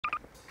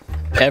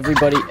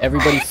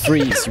Everybody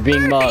freeze. You're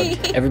being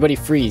mugged. Everybody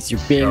freeze. You're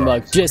being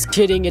mugged. Just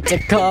kidding. It's a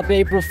cop.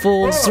 April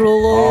Fool's.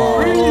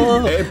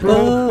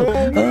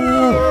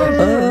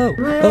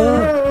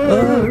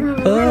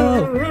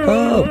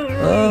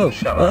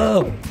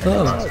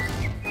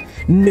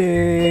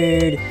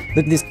 Nerd.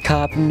 Look at this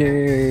cop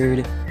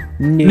nerd.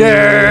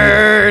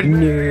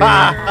 Nerd!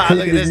 Ah,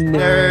 look at this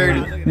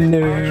nerd!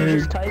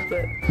 Nerd!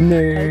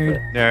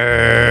 Nerd!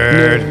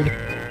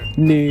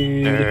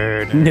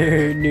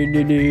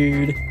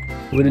 Nerd!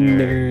 What a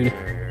nerd!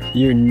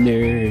 You're a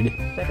nerd.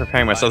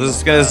 Preparing myself.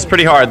 This is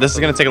pretty hard. This is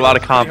gonna take a lot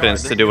of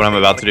confidence to do what I'm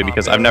about to do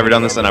because I've never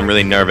done this and I'm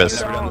really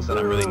nervous.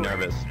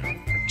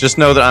 Just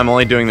know that I'm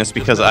only doing this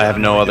because I have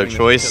no other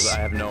choice,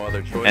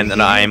 and that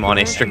I am on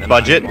a strict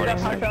budget.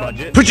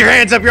 Put your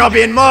hands up! You're all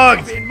being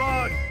mugged!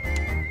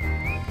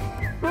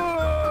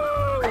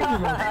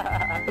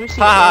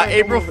 Haha,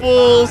 April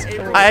Fools!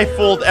 I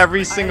fooled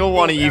every single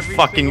one of you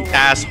fucking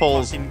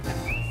assholes.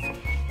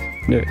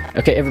 Nerd.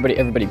 Okay, everybody,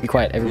 be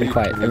quiet. Everybody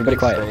quiet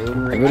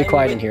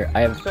in here.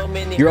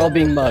 You're all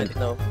being mugged.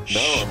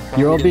 Shh.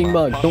 You're all being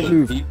mugged. Don't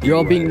move. You're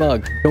all being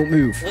mugged. Don't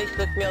move.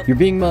 You're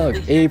being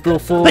mugged. April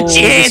Fools. Put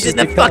your hands in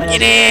the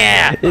fucking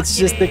air! It's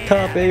just the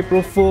cop.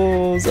 April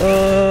Fools.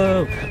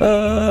 Oh.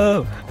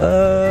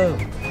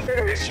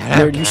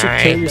 Nerd, you should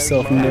kill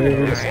yourself,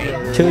 nerd.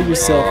 Kill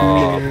yourself,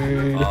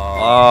 nerd.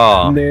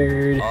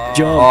 Nerd.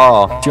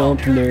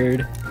 Jump,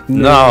 nerd.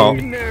 No.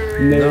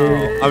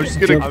 Nerd. I'm just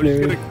gonna go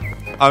inside.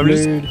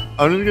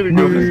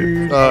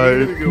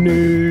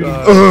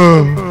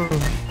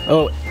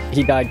 Oh,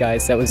 he died,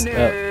 guys. That was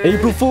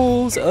April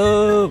Fools.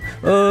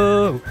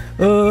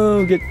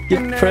 Get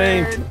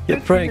pranked.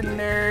 Get pranked.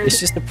 It's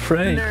just a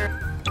prank.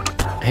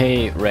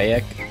 Hey,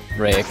 Rayek,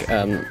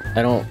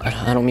 I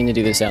don't mean to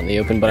do this out in the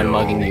open, but I'm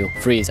mugging you.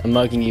 Freeze, I'm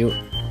mugging you.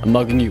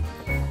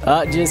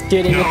 Just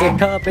kidding, it's a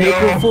cop.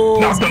 April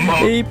Fools.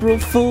 April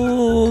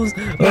Fools.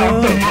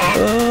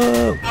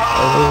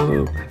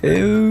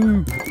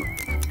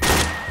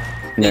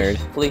 Nerd.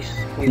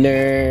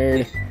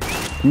 Nerd.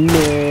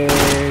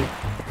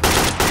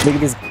 Look at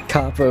this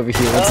cop over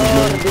here. What's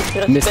his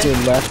name? Mr.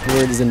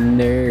 Leftward is a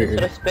nerd.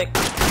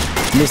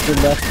 Mr.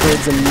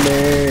 Leftward's a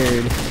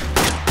nerd.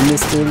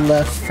 Mr.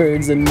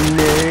 Leftward's a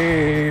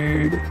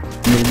nerd.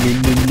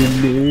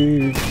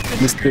 Nerd.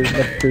 Mr.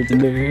 Leftward's a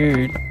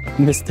nerd.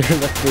 Mr.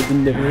 Leftward's a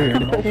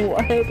nerd.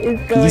 What is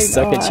going You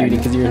suck at shooting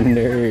because you're a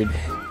nerd.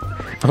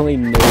 Only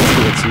nerds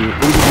can shoot.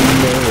 You're a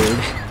nerd.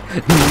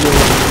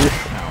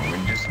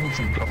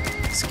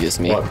 Excuse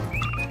me.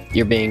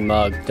 You're being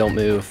mugged. Don't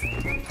move.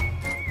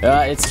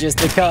 It's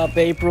just a cop.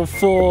 April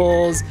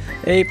Fools.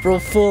 April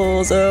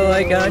Fools. Oh,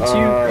 I got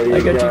you. I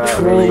got you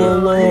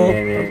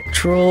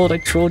trolled. I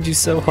trolled you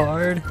so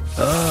hard.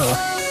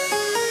 Oh.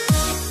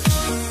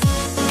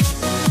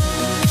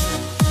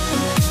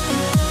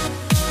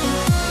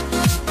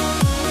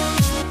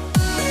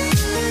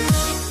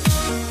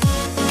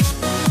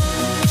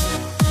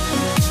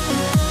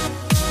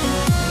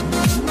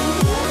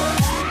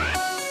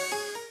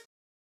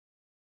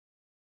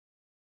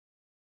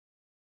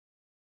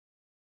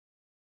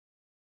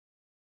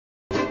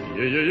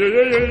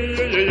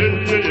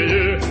 Yeah.